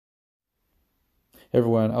Hey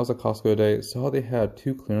everyone, I was at Costco today. Saw they had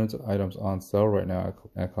two clearance items on sale right now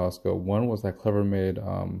at Costco. One was that Clevermade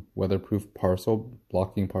weatherproof parcel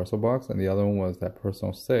blocking parcel box, and the other one was that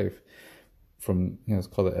personal safe from it's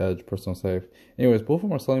called the Edge personal safe. Anyways, both of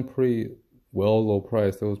them are selling pretty well low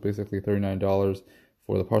price. It was basically $39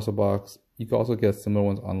 for the parcel box. You can also get similar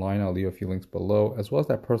ones online. I'll leave a few links below, as well as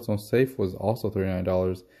that personal safe was also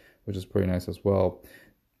 $39, which is pretty nice as well.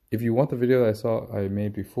 If you want the video that I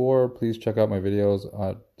made before, please check out my videos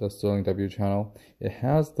at the SterlingW channel. It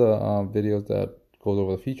has the videos that goes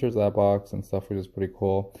over the features of that box and stuff, which is pretty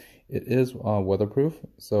cool. It is weatherproof,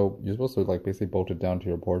 so you're supposed to like basically bolt it down to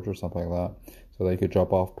your porch or something like that, so that you could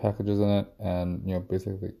drop off packages in it, and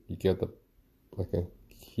basically you get the like a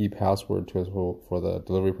key password to it for the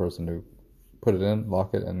delivery person to put it in,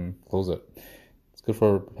 lock it, and close it. It's good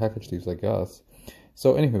for package thieves like us.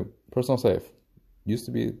 So anywho, personal safe. Used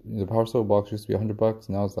to be the parcel box used to be $100,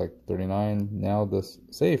 now it's like 39. Now this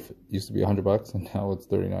safe used to be $100 and now it's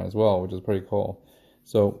 39 as well, which is pretty cool.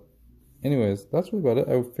 So anyways, that's really about it.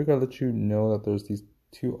 I figured I'd let you know that there's these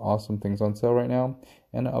two awesome things on sale right now,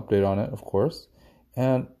 and an update on it, of course.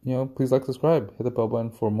 And please like, subscribe, hit the bell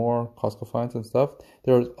button for more Costco finds and stuff.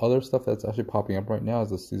 There's other stuff that's actually popping up right now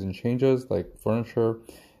as the season changes, like furniture.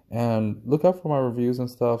 And look out for my reviews and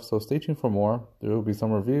stuff, so stay tuned for more. There will be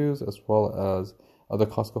some reviews as well as other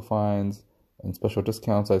Costco finds and special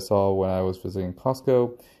discounts I saw when I was visiting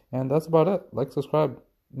Costco. And that's about it. Like, subscribe,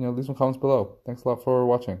 leave some comments below. Thanks a lot for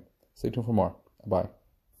watching. Stay tuned for more. Bye.